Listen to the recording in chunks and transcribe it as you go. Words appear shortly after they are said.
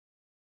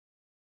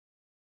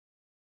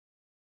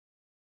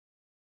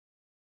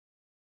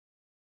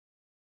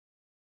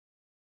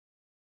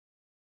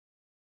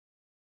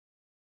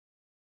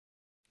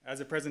as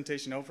a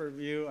presentation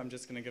overview, I'm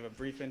just going to give a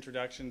brief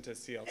introduction to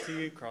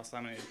CLT,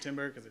 cross-laminated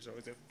timber, because there's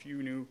always a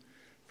few new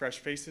fresh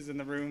faces in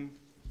the room.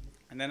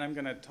 And then I'm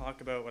going to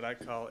talk about what I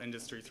call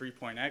Industry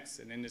 3.x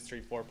and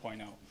Industry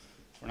 4.0.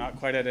 We're not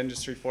quite at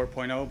Industry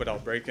 4.0, but I'll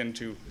break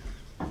into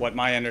what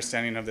my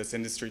understanding of this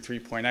Industry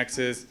 3.x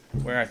is,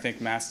 where I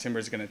think mass timber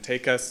is going to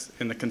take us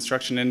in the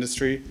construction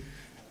industry,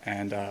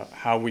 and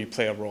how we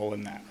play a role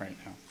in that right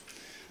now.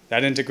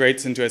 That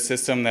integrates into a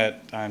system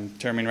that I'm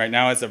terming right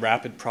now as a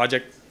rapid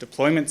project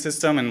deployment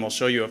system, and we'll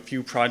show you a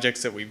few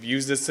projects that we've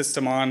used this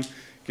system on,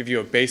 give you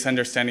a base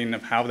understanding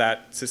of how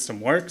that system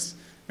works,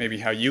 maybe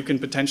how you can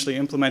potentially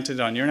implement it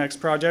on your next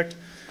project,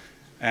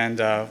 and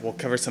we'll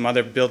cover some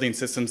other building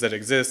systems that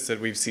exist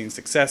that we've seen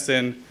success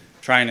in,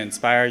 try and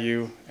inspire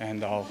you,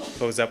 and I'll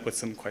close up with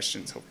some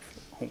questions,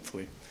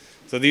 hopefully.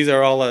 So these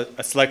are all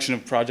a selection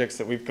of projects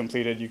that we've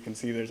completed. You can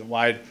see there's a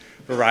wide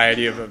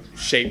variety of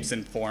shapes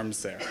and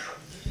forms there.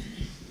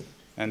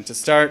 And to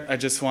start, I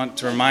just want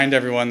to remind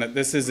everyone that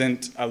this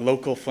isn't a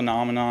local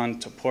phenomenon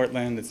to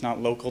Portland. It's not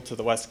local to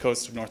the west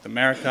coast of North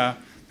America.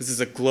 This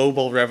is a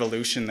global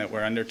revolution that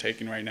we're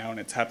undertaking right now, and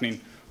it's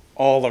happening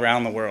all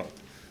around the world.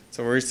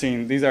 So we're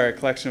seeing, these are a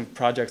collection of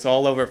projects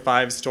all over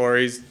 5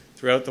 stories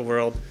throughout the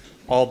world,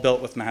 all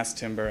built with mass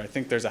timber. I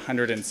think there's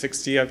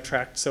 160 I've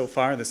tracked so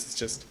far. This is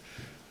just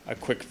a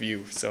quick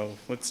view. So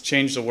let's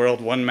change the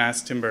world one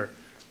mass timber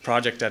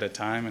project at a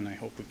time, and I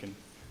hope we can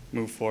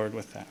move forward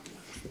with that.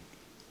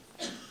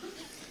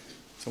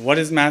 So what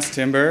is mass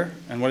timber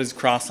and what is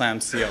cross-lam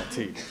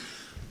CLT?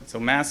 So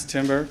mass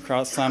timber,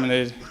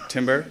 cross-laminated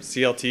timber,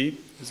 CLT,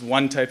 is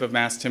one type of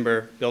mass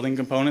timber building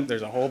component.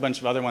 There's a whole bunch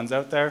of other ones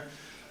out there.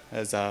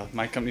 As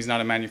my company's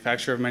not a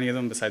manufacturer of many of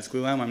them besides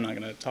Glulam, I'm not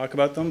going to talk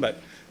about them,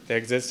 but they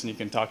exist and you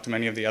can talk to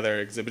many of the other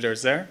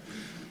exhibitors there.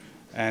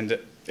 And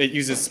it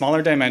uses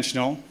smaller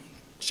dimensional,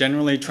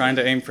 generally trying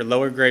to aim for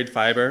lower grade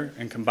fiber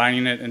and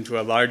combining it into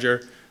a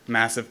larger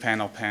massive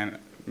panel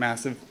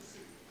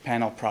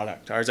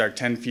product. Ours are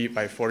 10 feet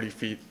by 40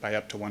 feet by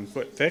up to 1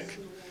 foot thick.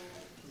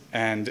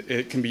 And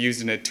it can be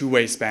used in a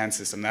 2-way span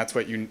system. That's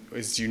what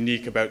is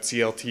unique about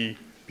CLT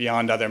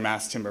beyond other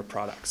mass timber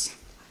products.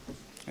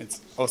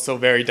 It's also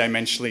very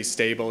dimensionally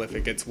stable if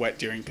it gets wet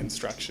during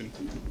construction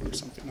or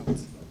something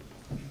else.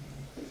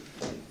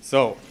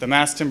 So the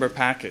mass timber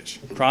package.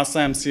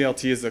 Cross-lam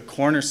CLT is the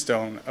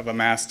cornerstone of a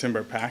mass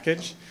timber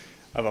package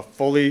of a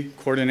fully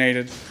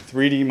coordinated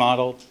 3D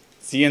modeled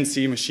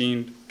CNC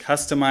machined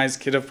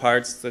customized kit of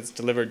parts that's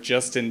delivered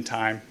just in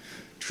time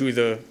to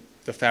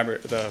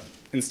the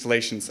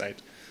installation site.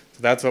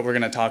 So that's what we're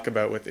going to talk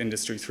about with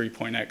Industry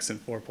 3.x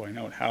and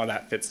 4.0, how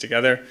that fits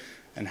together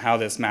and how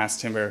this mass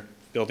timber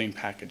building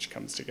package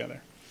comes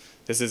together.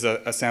 This is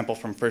a sample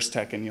from First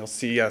Tech, and you'll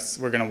see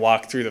we're going to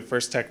walk through the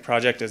First Tech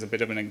project as a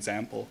bit of an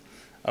example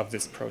of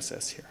this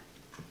process here.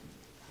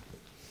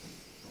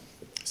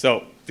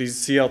 So these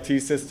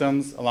CLT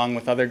systems, along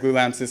with other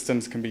Glulam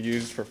systems, can be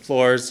used for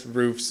floors,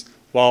 roofs,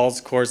 walls,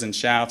 cores, and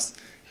shafts.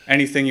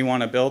 Anything you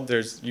want to build,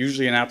 there's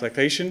usually an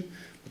application,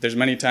 but there's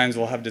many times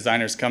we'll have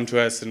designers come to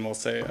us and we'll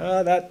say,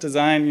 that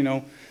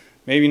design,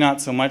 maybe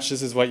not so much.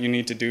 This is what you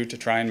need to do to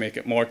try and make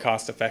it more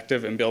cost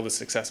effective and build a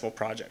successful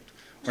project.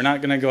 We're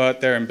not going to go out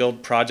there and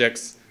build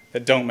projects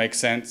that don't make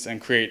sense and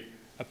create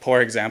a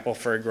poor example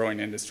for a growing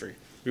industry.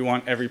 We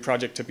want every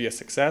project to be a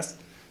success,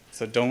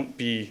 so don't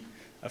be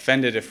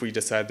offended if we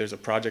decide there's a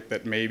project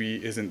that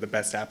maybe isn't the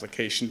best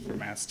application for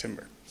mass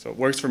timber. So it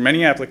works for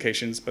many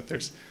applications, but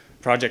there's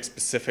project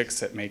specifics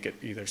that make it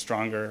either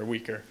stronger or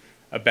weaker,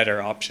 a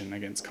better option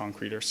against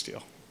concrete or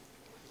steel.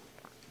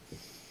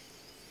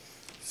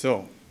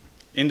 So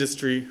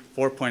Industry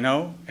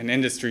 4.0 and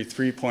Industry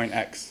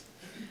 3.x.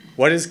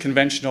 What is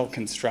conventional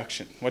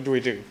construction? What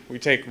do? We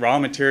take raw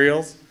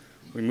materials,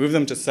 we move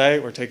them to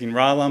site, we're taking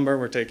raw lumber,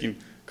 we're taking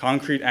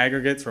concrete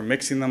aggregates, we're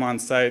mixing them on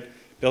site,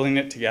 building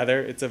it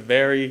together. It's a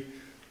very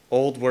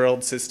old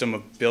world system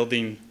of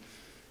building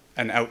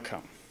an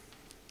outcome.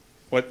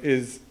 What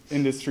is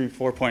Industry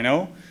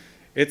 4.0?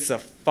 It's a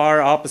far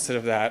opposite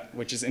of that,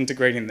 which is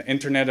integrating the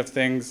Internet of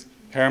Things,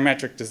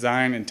 parametric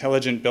design,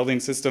 intelligent building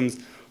systems,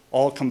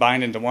 all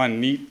combined into one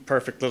neat,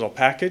 perfect little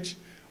package.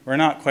 We're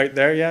not quite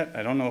there yet.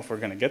 I don't know if we're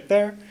going to get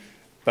there,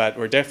 but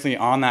we're definitely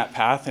on that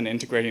path and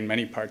integrating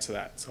many parts of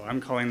that. So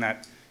I'm calling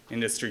that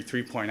Industry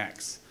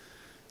 3.x.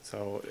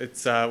 So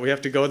it's, we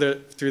have to go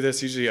through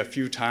this usually a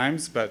few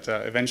times, but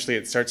eventually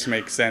it starts to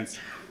make sense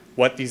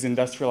what these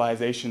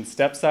industrialization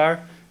steps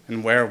are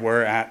and where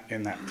we're at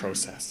in that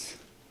process.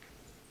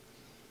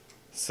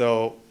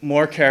 So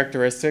more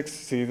characteristics.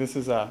 See, this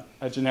is a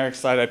generic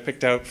slide I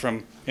picked out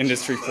from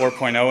Industry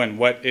 4.0 and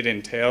what it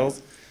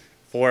entails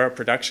for a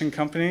production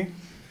company.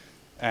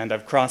 And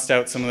I've crossed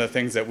out some of the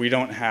things that we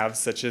don't have,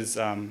 such as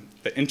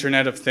the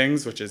Internet of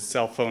Things, which is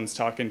cell phones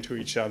talking to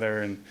each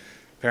other and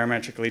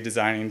parametrically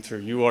designing through.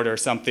 You order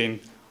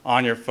something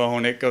on your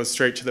phone, it goes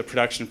straight to the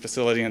production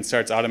facility and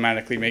starts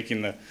automatically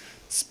making the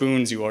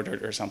spoons you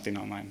ordered or something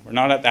online. We're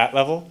not at that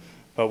level,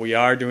 but we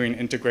are doing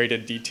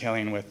integrated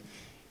detailing with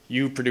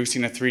you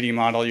producing a 3D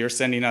model, you're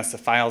sending us the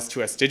files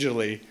to us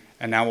digitally,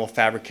 and now we'll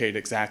fabricate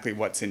exactly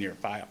what's in your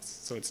files.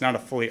 So it's not a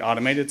fully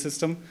automated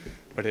system,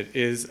 but it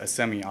is a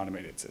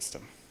semi-automated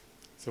system.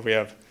 So we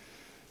have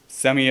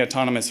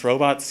semi-autonomous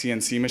robots,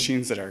 CNC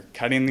machines that are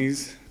cutting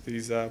these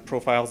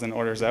profiles and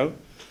orders out.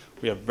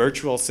 We have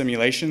virtual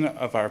simulation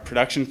of our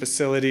production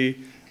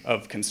facility,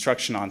 of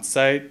construction on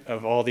site,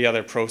 of all the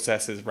other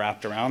processes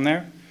wrapped around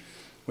there.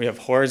 We have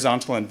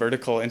horizontal and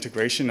vertical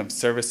integration of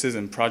services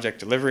and project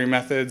delivery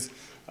methods,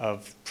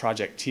 of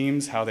project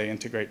teams, how they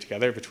integrate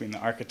together between the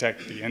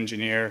architect, the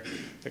engineer,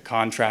 the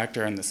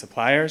contractor, and the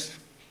suppliers.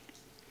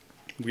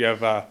 We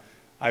have,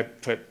 I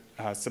put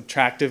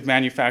subtractive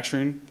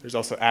manufacturing. There's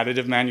also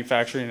additive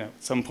manufacturing.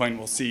 At some point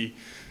we'll see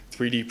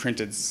 3D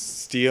printed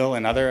steel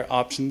and other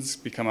options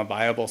become a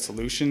viable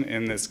solution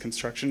in this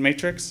construction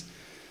matrix.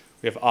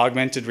 We have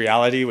augmented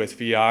reality with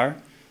VR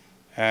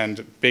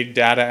and big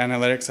data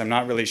analytics. I'm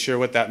not really sure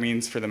what that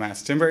means for the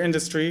mass timber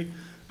industry,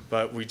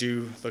 but we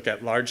do look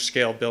at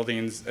large-scale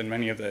buildings and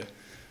many of the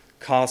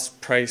cost,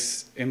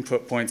 price,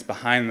 input points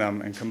behind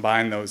them and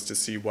combine those to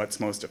see what's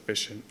most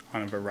efficient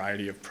on a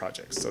variety of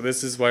projects. So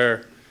this is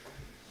where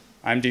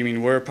I'm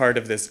deeming we're part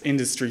of this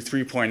Industry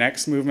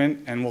 3.x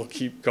movement, and we'll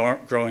keep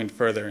growing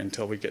further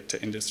until we get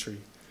to Industry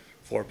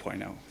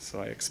 4.0.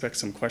 So I expect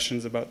some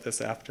questions about this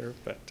after,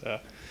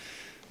 but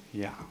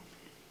yeah.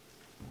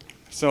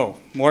 So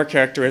more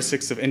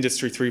characteristics of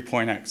Industry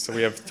 3.x. So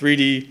we have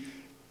 3D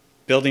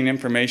building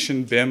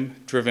information,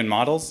 BIM-driven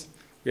models.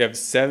 We have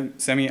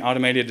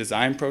semi-automated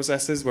design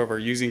processes where we're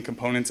using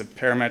components of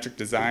parametric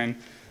design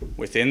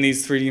within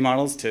these 3D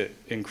models to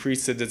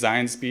increase the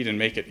design speed and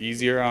make it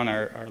easier on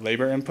our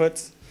labor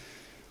inputs.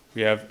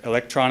 We have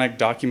electronic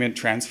document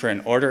transfer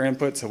and order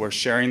input, so we're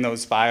sharing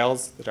those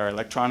files that are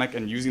electronic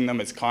and using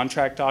them as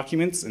contract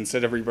documents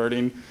instead of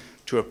reverting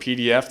to a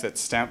PDF that's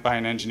stamped by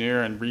an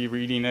engineer and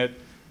rereading it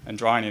and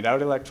drawing it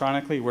out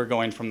electronically. We're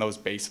going from those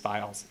base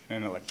files in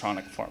an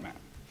electronic format.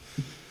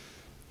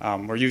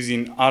 We're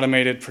using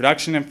automated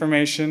production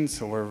information,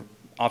 so we're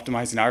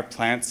optimizing our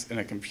plants in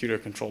a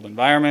computer-controlled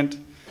environment.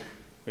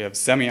 We have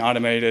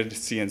semi-automated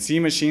CNC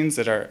machines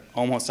that are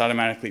almost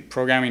automatically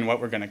programming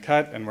what we're going to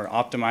cut, and we're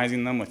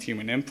optimizing them with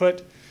human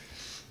input.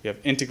 We have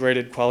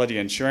integrated quality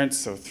assurance,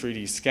 so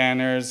 3D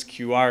scanners,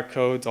 QR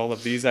codes, all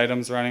of these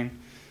items running,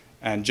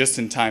 and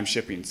just-in-time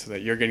shipping, so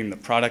that you're getting the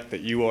product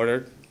that you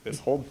ordered, this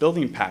whole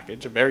building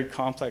package, a very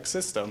complex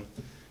system,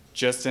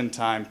 just in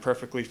time,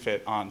 perfectly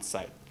fit on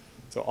site.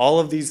 So all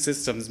of these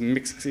systems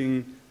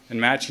mixing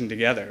and matching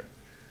together,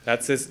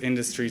 that's this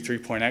Industry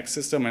 3.x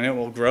system, and it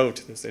will grow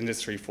to this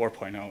Industry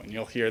 4.0. And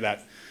you'll hear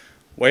that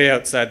way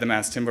outside the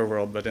mass timber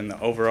world, but in the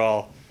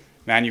overall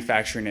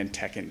manufacturing and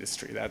tech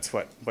industry. That's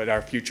what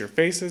our future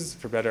faces,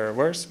 for better or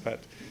worse,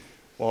 but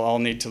we'll all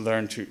need to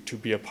learn to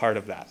be a part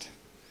of that.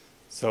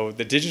 So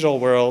the digital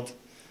world,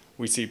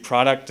 we see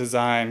product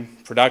design,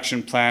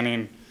 production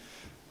planning,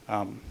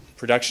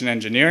 production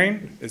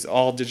engineering is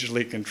all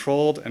digitally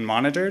controlled and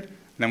monitored. And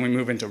then we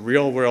move into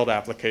real world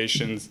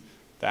applications,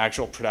 the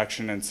actual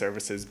production and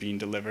services being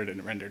delivered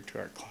and rendered to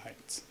our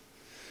clients.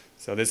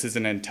 So this is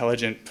an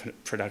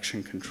intelligent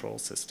production control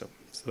system.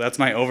 So that's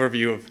my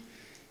overview of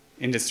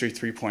Industry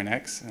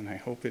 3.x, and I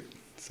hope it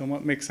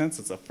somewhat makes sense.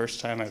 It's the first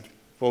time I've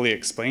fully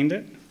explained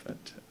it,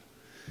 but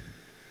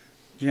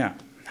yeah.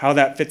 How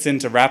that fits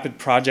into rapid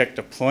project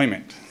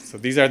deployment. So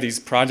these are these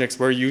projects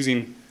we're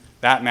using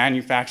that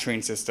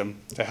manufacturing system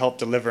to help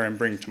deliver and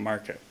bring to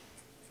market.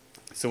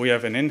 So we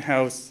have an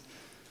in-house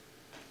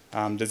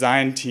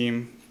design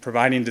team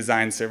providing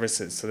design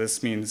services. So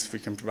this means we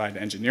can provide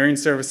engineering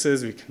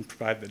services, we can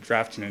provide the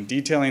drafting and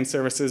detailing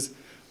services,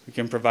 we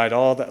can provide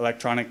all the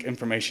electronic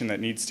information that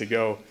needs to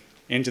go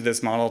into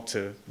this model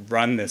to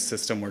run this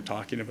system we're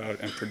talking about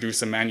and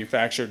produce a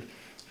manufactured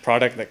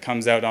product that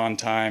comes out on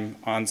time,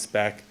 on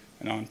spec,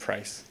 and on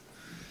price.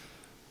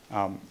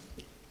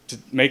 To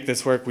make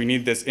this work, we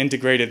need this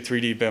integrated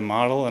 3D BIM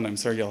model, and I'm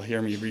sure you'll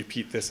hear me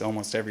repeat this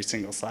almost every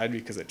single slide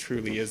because it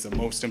truly is the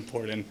most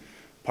important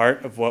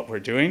part of what we're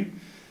doing.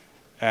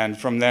 And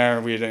from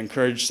there, we'd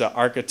encourage the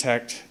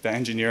architect, the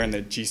engineer, and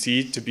the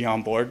GC to be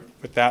on board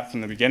with that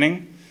from the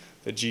beginning.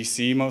 The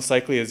GC most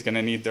likely is going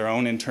to need their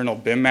own internal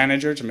BIM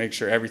manager to make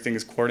sure everything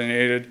is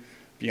coordinated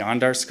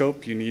beyond our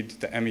scope. You need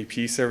the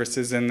MEP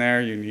services in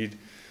there. You need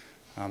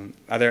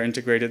other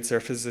integrated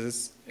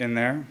services in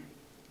there.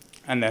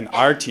 And then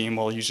our team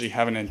will usually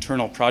have an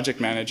internal project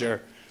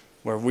manager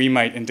where we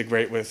might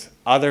integrate with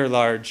other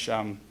large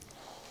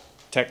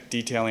tech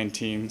detailing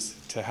teams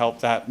to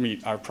help that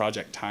meet our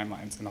project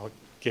timelines. And I'll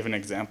give an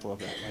example of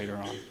that later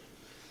on.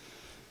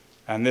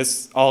 And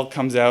this all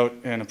comes out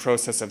in a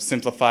process of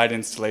simplified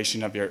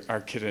installation of our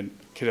kit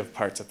of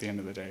parts at the end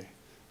of the day.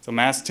 So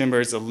mass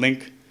timber is a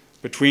link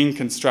between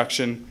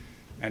construction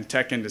and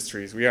tech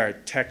industries. We are a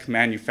tech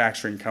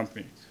manufacturing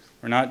company.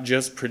 We're not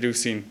just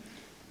producing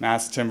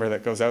mass timber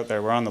that goes out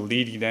there. We're on the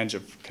leading edge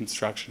of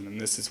construction,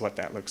 and this is what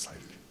that looks like.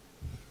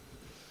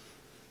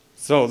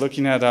 So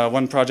looking at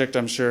one project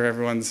I'm sure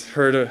everyone's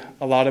heard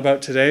a lot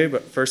about today,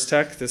 but First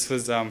Tech, this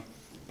was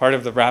part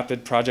of the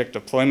rapid project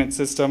deployment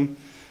system.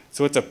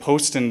 So it's a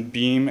post and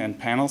beam and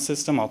panel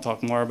system. I'll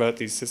talk more about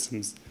these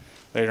systems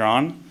later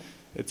on.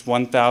 It's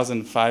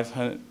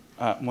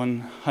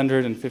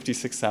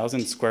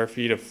 156,000 square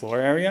feet of floor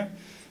area.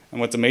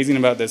 And what's amazing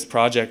about this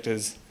project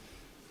is,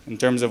 in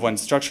terms of when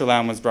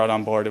Structurlam was brought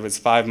on board, it was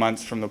 5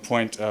 months from the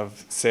point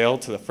of sale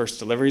to the first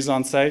deliveries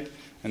on site,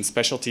 and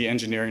specialty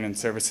engineering and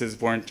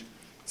services weren't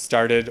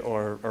started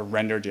or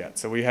rendered yet.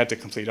 So we had to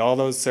complete all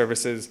those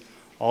services,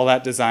 all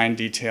that design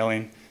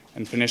detailing,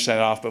 and finish that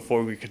off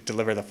before we could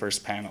deliver the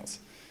first panels.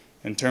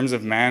 In terms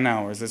of man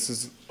hours, this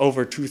is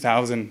over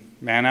 2,000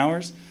 man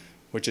hours,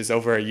 which is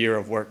over a year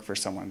of work for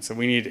someone. So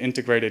we need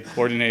integrated,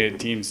 coordinated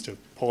teams to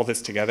pull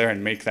this together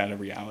and make that a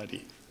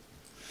reality.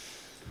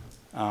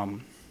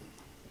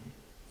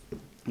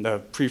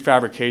 The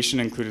prefabrication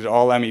included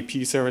all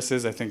MEP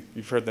services. I think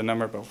you've heard the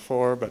number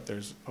before, but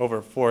there's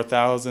over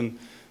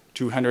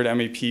 4,200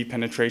 MEP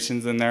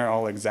penetrations in there,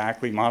 all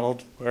exactly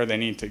modeled where they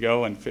need to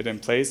go and fit in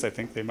place. I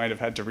think they might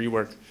have had to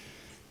rework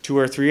 2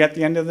 or 3 at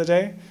the end of the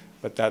day,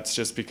 but that's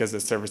just because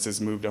the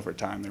services moved over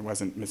time. There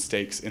wasn't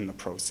mistakes in the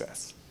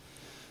process.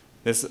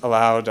 This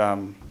allowed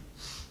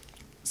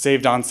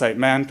saved on-site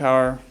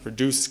manpower,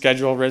 reduced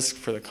schedule risk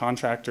for the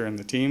contractor and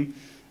the team,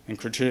 and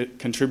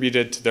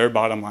contributed to their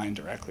bottom line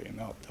directly. And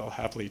they'll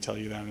happily tell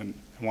you that and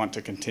want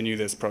to continue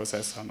this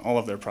process on all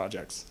of their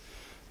projects.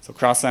 So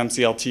Crosslam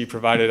CLT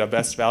provided a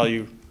best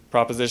value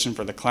proposition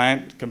for the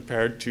client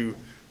compared to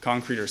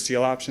concrete or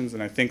steel options,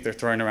 and I think they're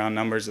throwing around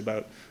numbers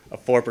about a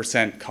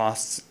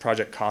 4%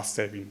 project cost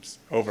savings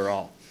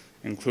overall,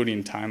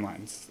 including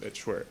timelines,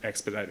 which were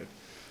expedited.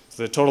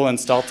 So the total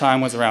install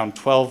time was around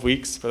 12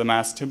 weeks for the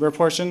mass timber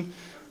portion,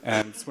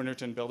 and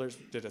Swinnerton builders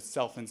did a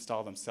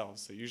self-install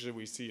themselves. So usually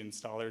we see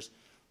installers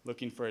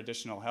looking for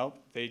additional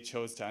help. They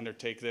chose to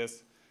undertake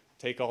this,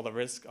 take all the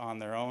risk on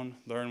their own,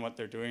 learn what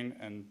they're doing,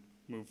 and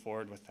move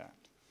forward with that.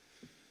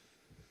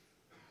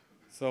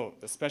 So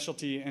the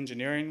specialty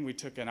engineering we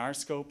took in our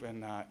scope,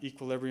 and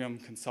Equilibrium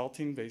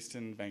Consulting based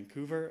in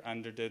Vancouver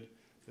underdid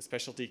the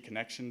specialty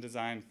connection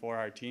design for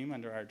our team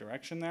under our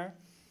direction there.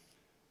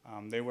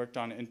 They worked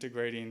on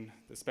integrating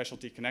the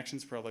specialty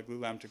connections for all the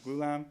glulam to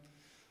glulam,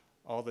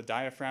 all the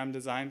diaphragm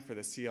design for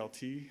the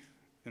CLT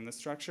in the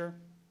structure.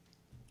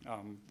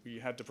 We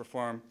had to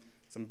perform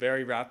some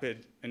very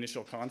rapid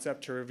initial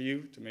concept to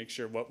review to make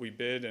sure what we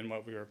bid and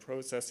what we were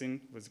processing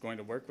was going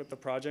to work with the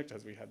project,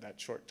 as we had that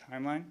short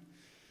timeline.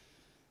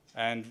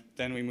 And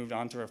then we moved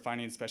on to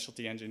refining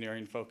specialty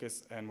engineering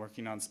focus and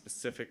working on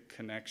specific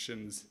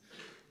connections,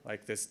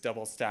 like this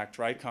double stacked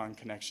Ricon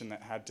connection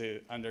that had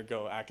to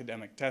undergo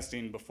academic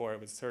testing before it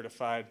was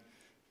certified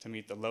to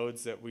meet the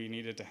loads that we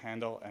needed to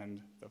handle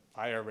and the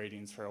fire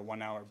ratings for a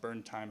 1-hour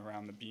burn time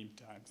around the beam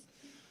times.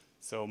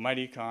 So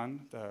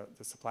MightyCon,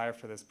 the supplier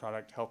for this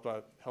product,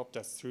 helped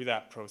us through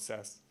that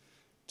process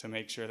to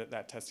make sure that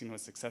that testing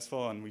was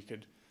successful and we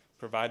could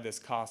provide this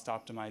cost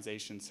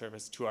optimization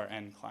service to our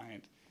end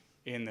client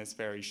in this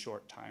very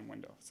short time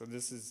window. So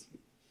this is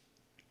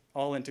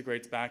all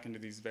integrates back into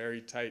these very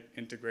tight,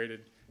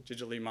 integrated,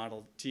 digitally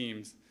modeled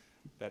teams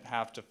that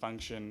have to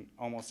function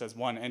almost as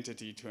one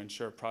entity to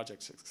ensure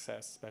project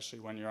success, especially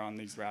when you're on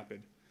these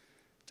rapid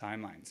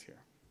timelines here.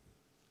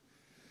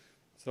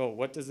 So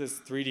what does this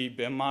 3D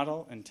BIM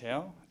model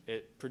entail?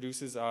 It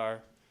produces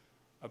our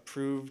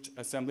approved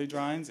assembly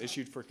drawings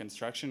issued for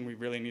construction. We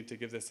really need to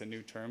give this a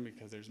new term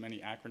because there's many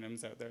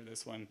acronyms out there.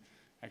 This one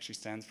actually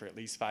stands for at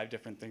least 5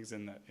 different things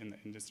in the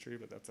industry,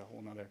 but that's a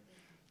whole nother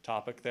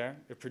topic there.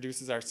 It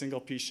produces our single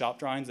piece shop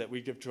drawings that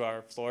we give to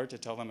our floor to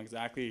tell them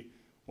exactly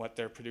what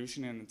they're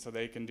producing, and so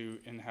they can do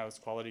in-house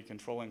quality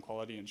control and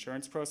quality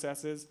assurance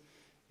processes.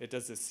 It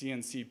does the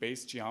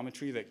CNC-based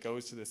geometry that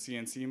goes to the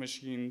CNC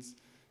machines,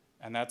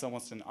 and that's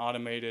almost an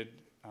automated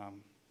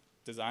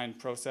design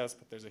process,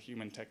 but there's a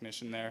human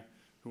technician there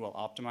who will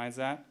optimize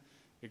that.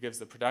 It gives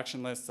the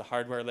production lists, the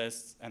hardware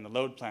lists, and the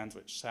load plans,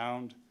 which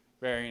sound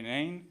very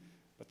inane,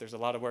 but there's a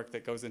lot of work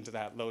that goes into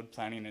that load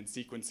planning and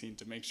sequencing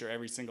to make sure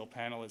every single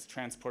panel is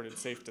transported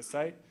safe to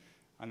site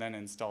and then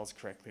installs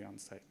correctly on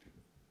site.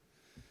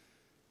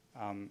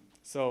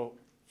 So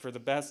for the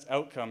best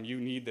outcome, you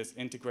need this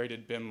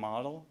integrated BIM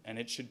model, and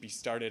it should be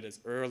started as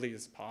early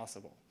as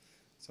possible.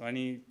 So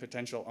any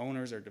potential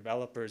owners or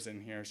developers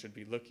in here should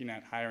be looking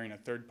at hiring a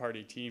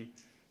third-party team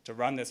to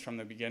run this from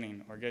the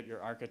beginning, or get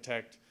your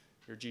architect,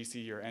 your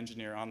GC, your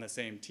engineer on the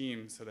same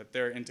team so that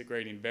they're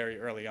integrating very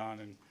early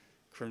on and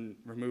can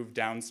remove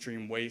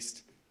downstream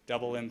waste,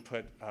 double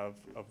input of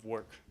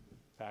work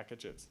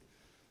packages.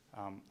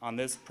 On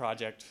this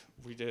project,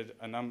 we did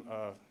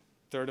a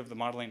third of the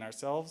modeling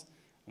ourselves,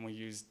 and we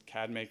used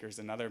CAD makers,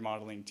 another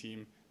modeling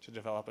team, to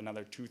develop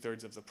another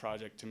 2/3 of the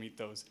project to meet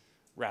those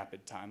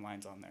rapid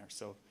timelines on there.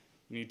 So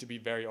you need to be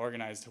very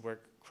organized to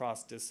work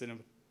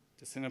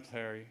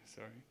cross-disciplinary,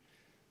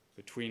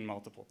 between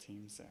multiple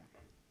teams there.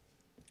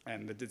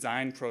 And the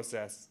design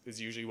process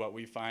is usually what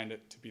we find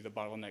it to be the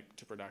bottleneck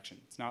to production.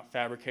 It's not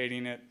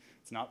fabricating it,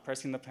 it's not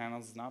pressing the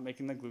panels, it's not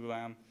making the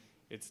glulam,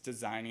 it's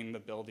designing the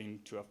building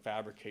to a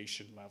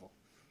fabrication level,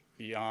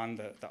 beyond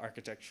the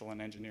architectural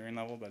and engineering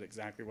level, but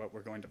exactly what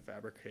we're going to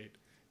fabricate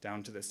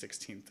down to the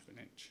 16th of an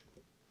inch.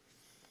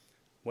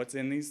 What's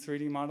in these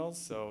 3D models?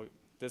 So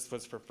this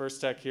was for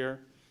First Tech here.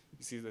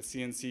 You see the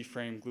CNC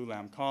frame glue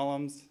lam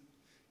columns.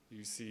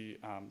 You see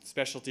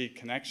specialty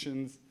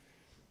connections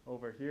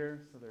over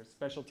here. So there's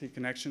specialty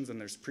connections and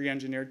there's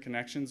pre-engineered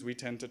connections. We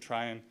tend to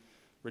try and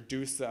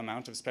reduce the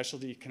amount of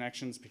specialty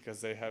connections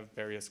because they have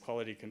various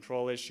quality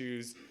control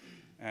issues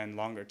and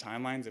longer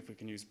timelines. If we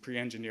can use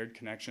pre-engineered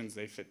connections,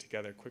 they fit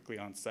together quickly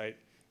on site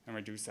and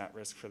reduce that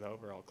risk for the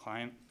overall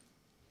client.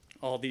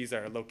 All these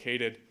are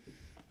located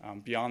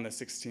beyond the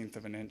 16th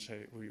of an inch.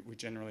 We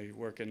generally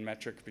work in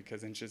metric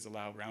because inches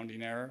allow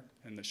rounding error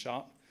in the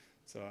shop.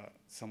 So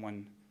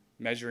someone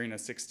measuring a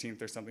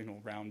 16th or something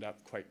will round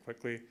up quite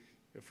quickly.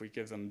 If we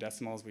give them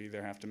decimals, we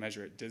either have to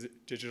measure it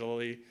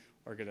digitally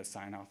or get a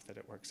sign off that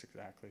it works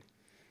exactly.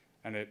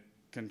 And it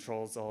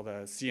controls all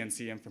the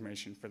CNC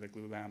information for the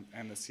glue lam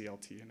and the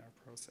CLT in our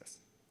process.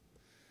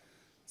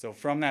 So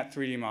from that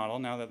 3D model,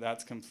 now that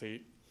that's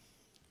complete,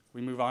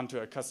 we move on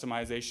to a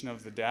customization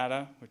of the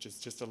data, which is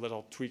just a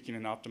little tweaking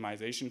and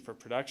optimization for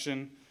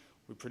production.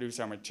 We produce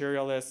our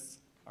material lists,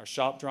 our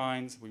shop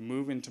drawings. We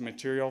move into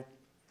material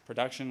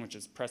production, which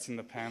is pressing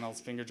the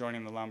panels, finger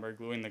joining the lumber,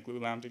 gluing the glue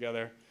lam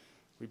together.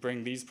 We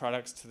bring these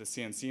products to the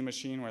CNC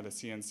machine where the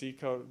CNC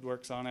code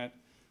works on it.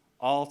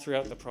 All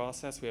throughout the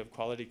process, we have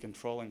quality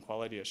control and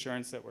quality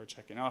assurance that we're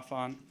checking off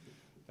on.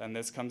 Then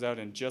this comes out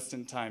in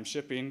just-in-time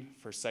shipping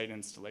for site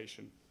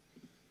installation.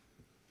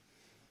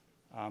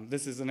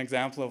 This is an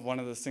example of one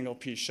of the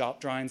single-piece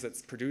shop drawings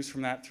that's produced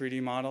from that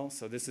 3D model.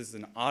 So this is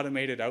an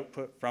automated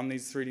output from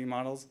these 3D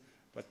models,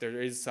 but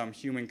there is some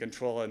human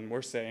control, and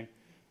we're saying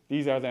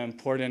these are the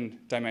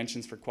important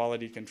dimensions for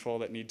quality control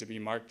that need to be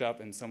marked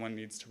up, and someone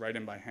needs to write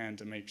them by hand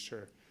to make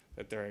sure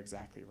that they're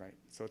exactly right.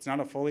 So it's not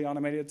a fully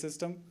automated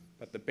system,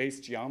 but the base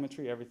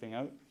geometry, everything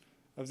out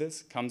of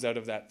this, comes out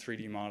of that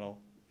 3D model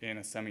in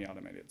a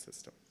semi-automated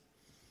system.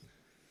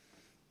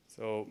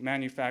 So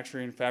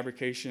manufacturing,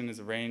 fabrication is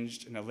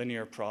arranged in a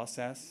linear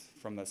process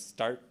from the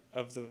start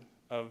of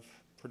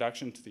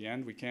production to the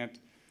end. We can't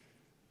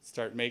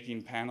start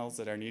making panels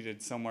that are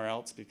needed somewhere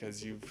else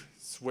because you've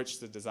switched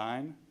the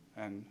design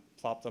and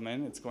plop them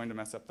in. It's going to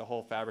mess up the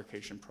whole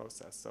fabrication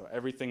process. So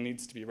everything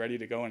needs to be ready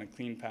to go in a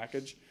clean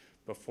package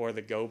before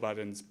the go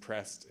button's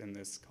pressed in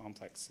this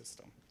complex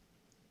system.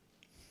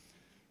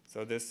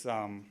 So this,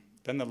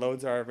 then the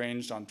loads are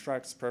arranged on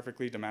trucks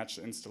perfectly to match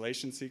the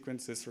installation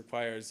sequence. This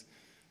requires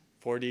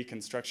 4D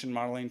construction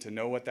modeling to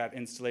know what that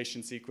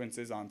installation sequence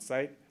is on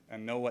site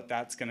and know what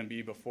that's going to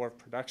be before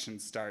production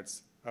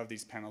starts of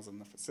these panels in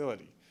the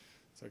facility.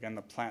 So again,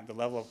 the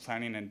level of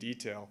planning and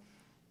detail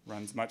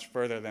runs much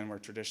further than we're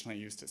traditionally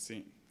used to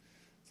seeing.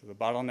 So the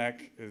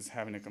bottleneck is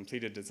having a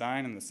completed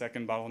design, and the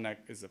second bottleneck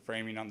is the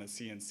framing on the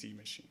CNC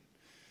machine.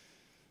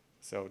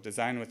 So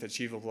design with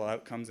achievable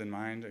outcomes in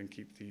mind and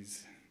keep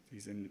these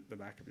in the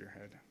back of your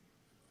head.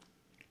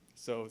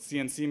 So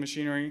CNC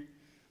machinery,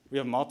 we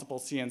have multiple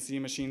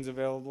CNC machines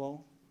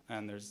available,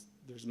 and there's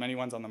many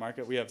ones on the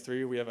market. We have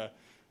 3. We have a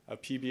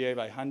PBA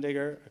by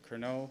Hundiger, a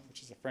Carnot,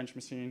 which is a French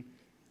machine,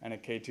 and a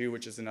K2,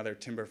 which is another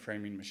timber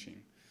framing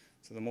machine.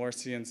 So the more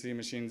CNC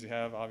machines you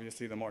have,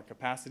 obviously the more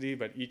capacity,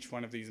 but each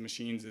one of these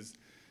machines is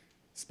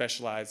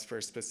specialized for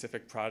a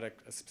specific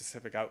product, a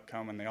specific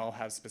outcome, and they all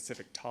have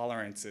specific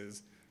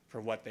tolerances for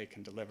what they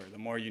can deliver. The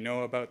more you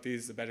know about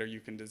these, the better you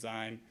can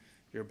design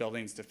your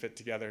buildings to fit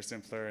together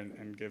simpler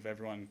and give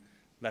everyone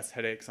less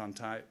headaches on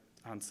site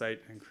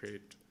and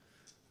create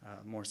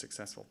a more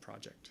successful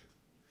project.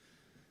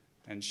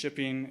 And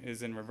shipping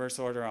is in reverse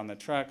order on the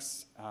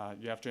trucks.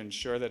 You have to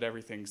ensure that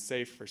everything's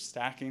safe for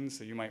stacking,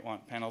 so you might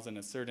want panels in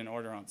a certain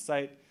order on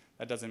site.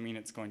 That doesn't mean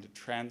it's going to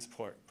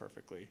transport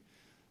perfectly.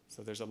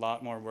 So there's a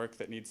lot more work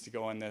that needs to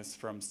go in this,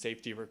 from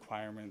safety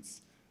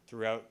requirements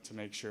throughout to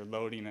make sure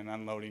loading and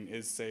unloading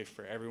is safe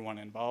for everyone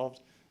involved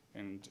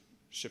and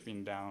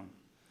shipping down.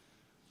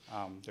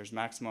 There's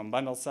maximum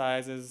bundle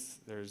sizes.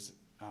 There's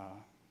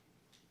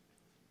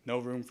no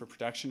room for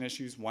production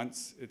issues.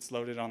 Once it's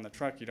loaded on the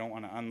truck, you don't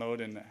want to unload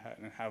and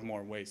have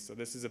more waste. So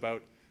this is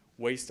about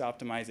waste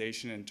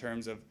optimization in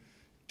terms of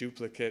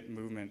duplicate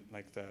movement,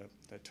 like the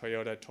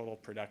Toyota total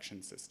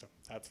production system.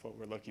 That's what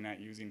we're looking at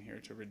using here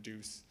to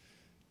reduce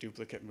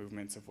duplicate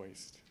movements of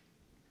waste.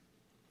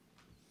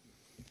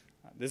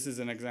 This is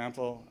an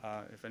example,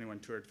 if anyone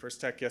toured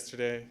First Tech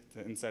yesterday,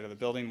 the inside of the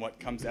building, what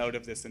comes out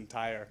of this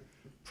entire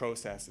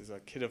process is a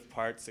kit of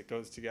parts that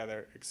goes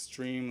together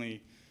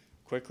extremely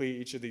quickly.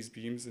 Each of these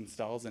beams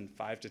installs in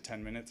 5 to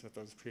 10 minutes with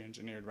those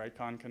pre-engineered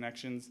Raycon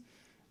connections.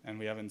 And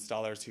we have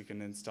installers who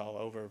can install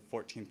over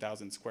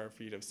 14,000 square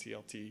feet of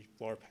CLT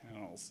floor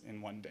panels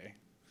in one day.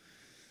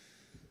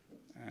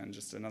 And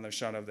just another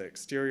shot of the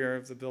exterior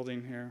of the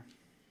building here.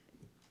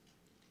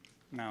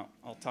 Now,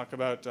 I'll talk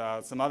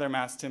about some other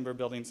mass timber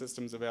building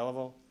systems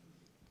available.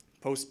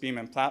 Post beam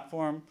and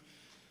platform,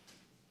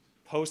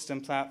 post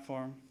and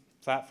platform,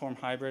 platform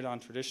hybrid on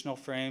traditional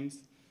frames,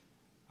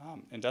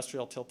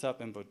 industrial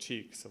tilt-up, and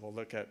boutique. So we'll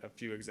look at a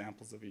few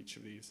examples of each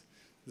of these.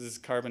 This is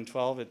Carbon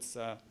 12. It's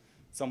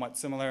somewhat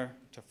similar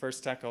to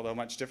First Tech, although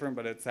much different,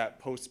 but it's that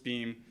post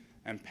beam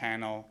and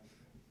panel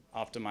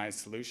optimized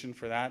solution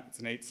for that. It's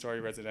an 8-story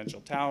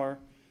residential tower.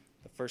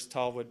 The first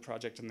tall wood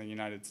project in the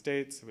United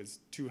States. It was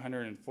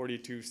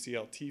 242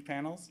 CLT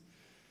panels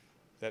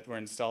that were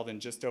installed in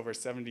just over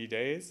 70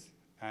 days.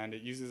 And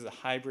it uses a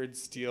hybrid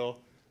steel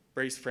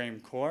brace frame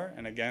core.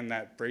 And again,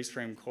 that brace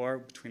frame core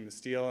between the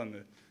steel and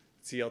the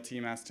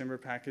CLT mass timber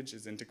package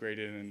is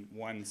integrated in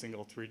one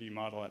single 3D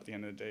model at the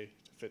end of the day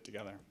to fit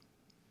together.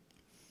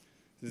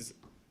 This is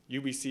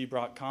UBC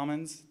Brock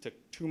Commons. Took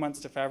 2 months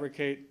to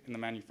fabricate in the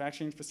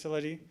manufacturing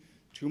facility,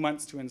 2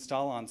 months to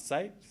install on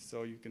site.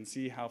 So you can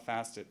see how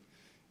fast it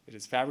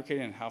is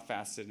fabricated and how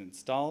fast it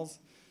installs.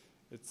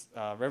 It's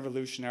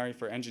revolutionary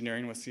for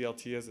engineering with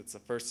CLT, as it's the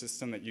first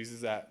system that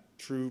uses that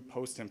true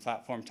post and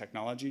platform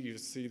technology. You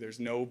see there's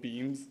no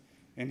beams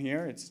in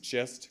here. It's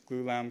just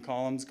glue-lam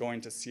columns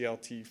going to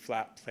CLT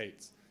flat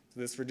plates. So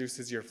this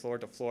reduces your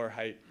floor-to-floor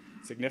height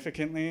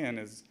significantly and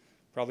is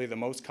probably the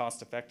most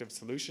cost-effective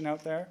solution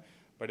out there,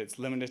 but it's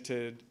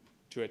limited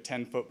to a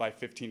 10-foot by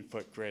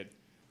 15-foot grid,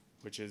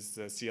 which is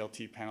the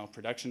CLT panel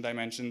production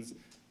dimensions,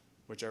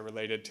 which are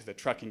related to the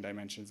trucking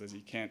dimensions, as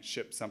you can't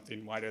ship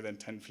something wider than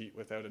 10 feet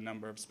without a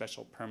number of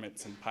special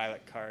permits and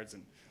pilot cards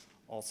and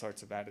all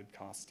sorts of added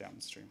costs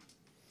downstream.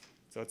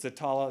 So it's the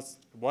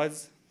tallest,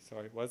 was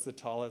the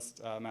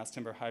tallest mass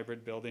timber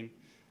hybrid building in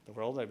the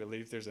world. I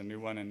believe there's a new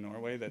one in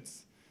Norway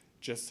that's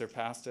just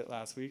surpassed it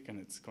last week, and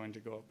it's going to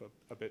go up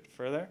a bit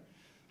further.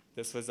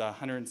 This was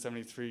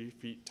 173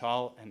 feet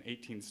tall and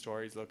 18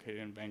 stories, located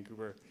in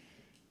Vancouver,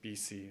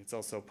 BC. It's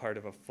also part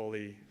of a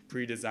fully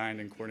pre-designed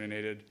and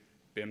coordinated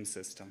BIM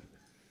system.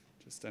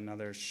 Just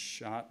another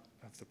shot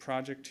of the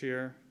project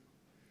here.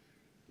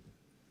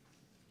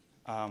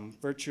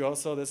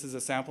 Virtuoso, this is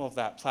a sample of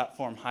that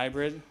platform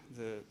hybrid.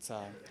 It's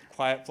a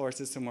quiet floor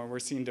system where we're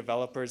seeing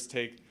developers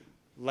take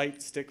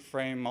light stick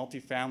frame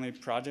multifamily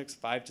projects,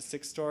 5 to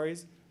 6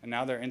 stories, and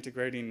now they're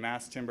integrating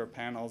mass timber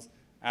panels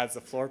as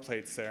the floor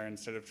plates there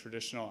instead of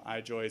traditional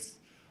I-joists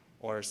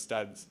or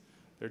studs.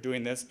 They're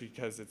doing this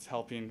because it's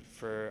helping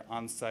for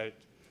on-site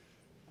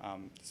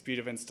speed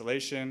of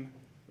installation,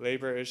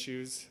 labor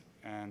issues,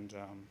 and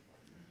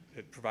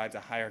it provides a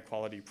higher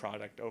quality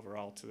product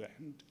overall to the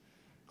end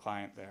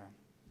client there.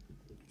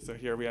 So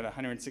here we had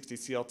 160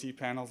 CLT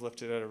panels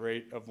lifted at a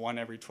rate of 1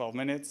 every 12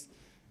 minutes,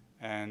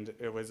 and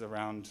it was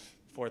around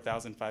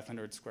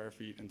 4,500 square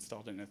feet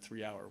installed in a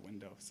 3-hour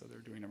window. So they're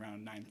doing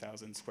around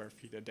 9,000 square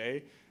feet a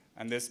day.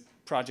 And this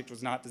project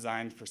was not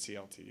designed for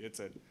CLT. It's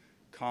a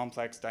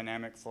complex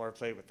dynamic floor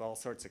plate with all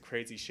sorts of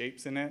crazy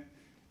shapes in it,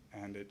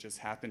 and it just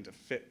happened to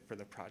fit for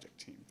the project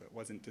team, but it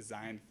wasn't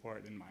designed for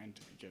it in mind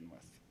to begin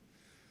with.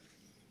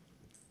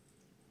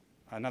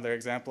 Another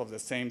example of the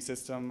same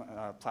system,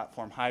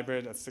 platform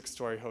hybrid, a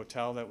 6-story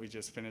hotel that we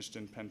just finished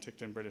in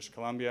Penticton, British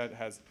Columbia. It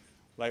has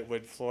light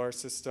wood floor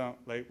system,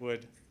 light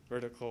wood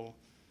vertical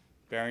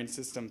bearing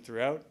system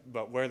throughout,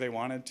 but where they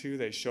wanted to,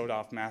 they showed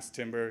off mass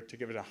timber to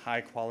give it a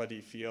high quality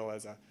feel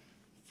as a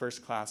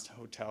first-class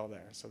hotel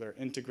there. So they're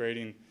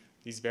integrating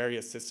these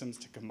various systems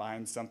to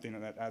combine something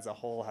that as a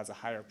whole has a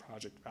higher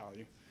project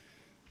value.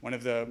 One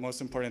of the most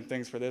important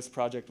things for this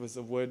project was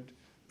the wood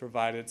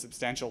provided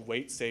substantial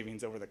weight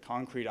savings over the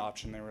concrete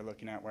option they were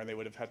looking at, where they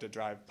would have had to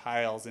drive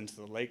piles into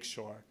the lake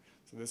shore.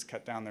 So this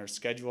cut down their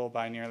schedule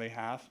by nearly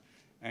half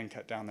and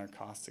cut down their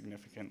cost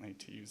significantly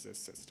to use this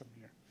system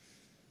here.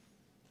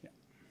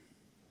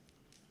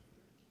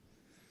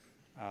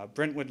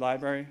 Brentwood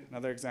Library,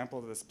 another example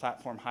of this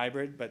platform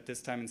hybrid, but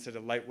this time instead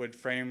of light wood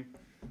frame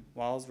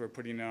walls, we're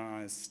putting it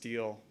on a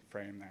steel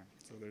frame there.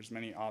 So there's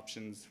many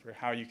options for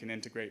how you can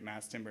integrate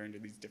mass timber into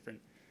these different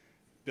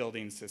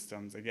building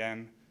systems.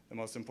 Again, the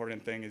most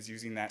important thing is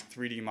using that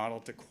 3D model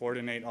to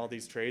coordinate all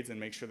these trades and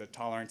make sure the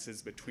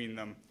tolerances between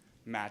them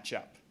match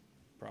up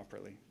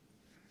properly.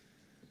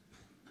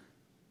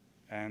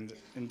 And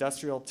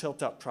industrial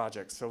tilt-up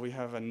projects. So we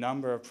have a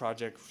number of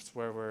projects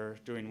where we're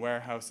doing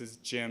warehouses,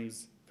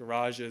 gyms,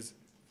 garages,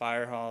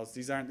 fire halls.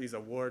 These aren't these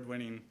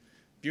award-winning,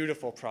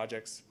 beautiful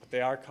projects, but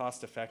they are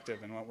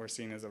cost-effective, and what we're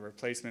seeing is a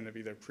replacement of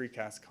either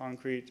precast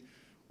concrete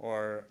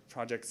or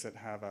projects that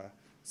have a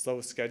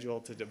slow schedule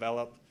to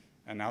develop,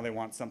 and now they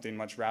want something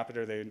much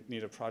rapider. They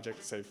need a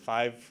project, say,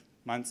 5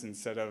 months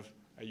instead of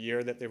a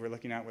year that they were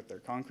looking at with their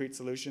concrete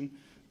solution.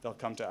 They'll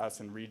come to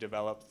us and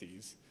redevelop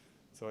these.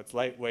 So it's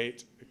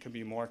lightweight, it can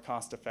be more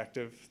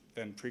cost-effective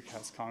than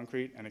precast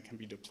concrete, and it can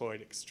be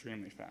deployed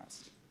extremely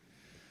fast.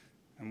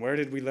 And where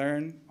did we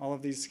learn all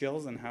of these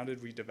skills, and how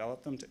did we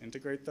develop them to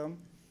integrate them?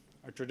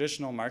 Our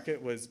traditional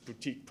market was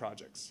boutique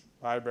projects,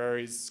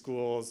 libraries,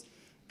 schools,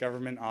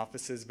 government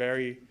offices,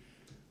 very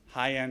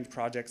high-end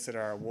projects that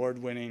are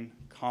award-winning,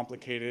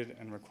 complicated,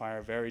 and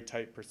require very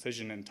tight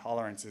precision and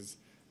tolerances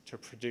to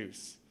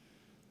produce.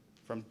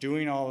 From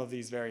doing all of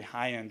these very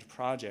high-end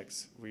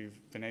projects, we've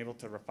been able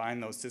to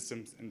refine those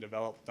systems and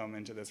develop them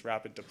into this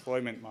rapid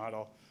deployment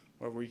model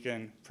where we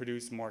can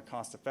produce more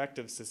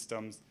cost-effective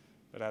systems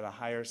but at a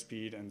higher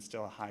speed and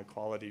still a high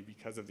quality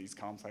because of these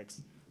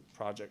complex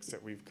projects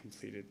that we've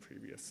completed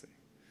previously.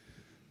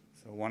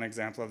 So one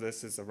example of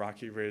this is the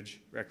Rocky Ridge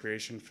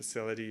Recreation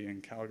Facility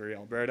in Calgary,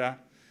 Alberta.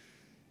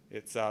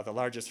 It's the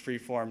largest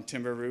freeform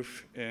timber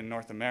roof in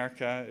North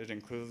America. It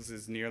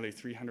encloses nearly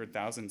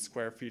 300,000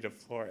 square feet of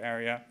floor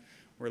area.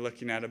 We're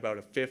looking at about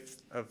a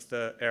fifth of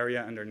the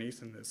area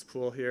underneath in this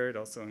pool here. It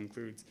also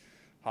includes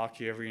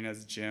hockey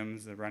arenas,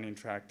 gyms, a running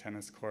track,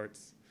 tennis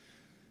courts.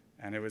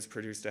 And it was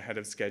produced ahead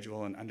of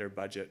schedule and under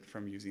budget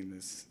from using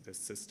this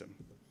system.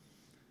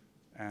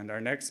 And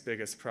our next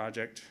biggest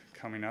project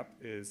coming up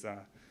is the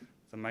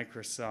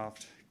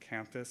Microsoft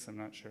campus. I'm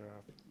not sure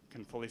I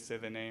can fully say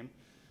the name,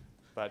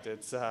 but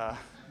it's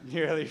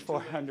nearly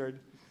 400,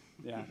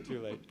 yeah, too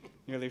late.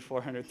 Nearly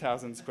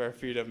 400,000 square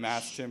feet of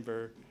mass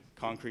timber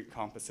concrete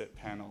composite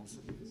panels.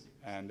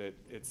 And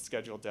it's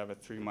scheduled to have a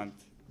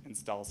 3-month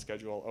install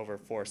schedule over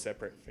 4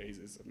 separate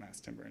phases of mass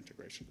timber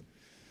integration.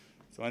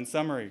 So in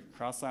summary,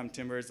 Crosslam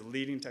timber is a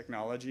leading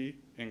technology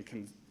in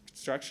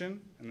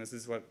construction, and this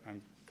is what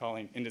I'm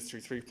calling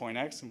Industry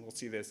 3.x, and we'll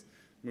see this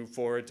move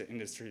forward to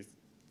Industry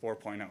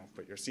 4.0.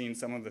 But you're seeing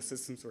some of the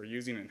systems we're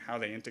using and how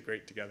they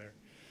integrate together.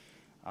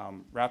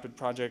 Rapid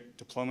project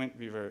deployment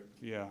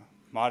via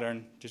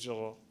modern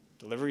digital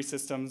delivery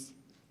systems,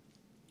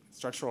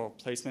 structural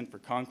placement for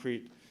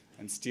concrete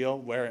and steel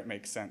where it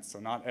makes sense. So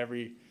not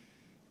every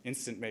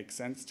instant makes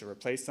sense to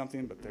replace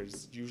something, but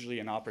there's usually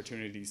an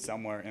opportunity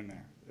somewhere in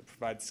there. It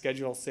provides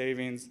schedule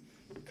savings,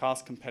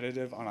 cost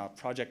competitive on a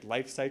project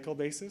life cycle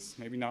basis,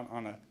 maybe not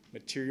on a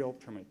material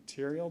per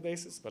material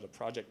basis, but a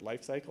project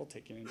life cycle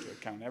taking into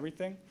account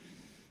everything.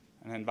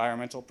 An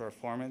environmental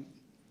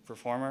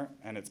performer,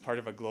 and it's part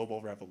of a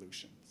global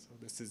revolution. So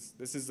this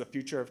is the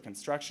future of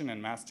construction,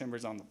 and mass timber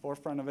is on the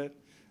forefront of it.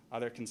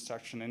 Other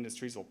construction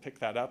industries will pick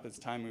that up as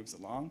time moves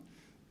along,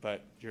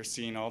 but you're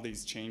seeing all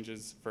these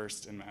changes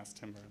first in mass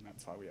timber, and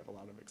that's why we have a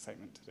lot of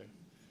excitement today.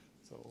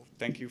 So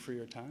thank you for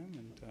your time,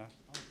 and I'll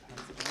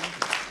pass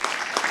it on.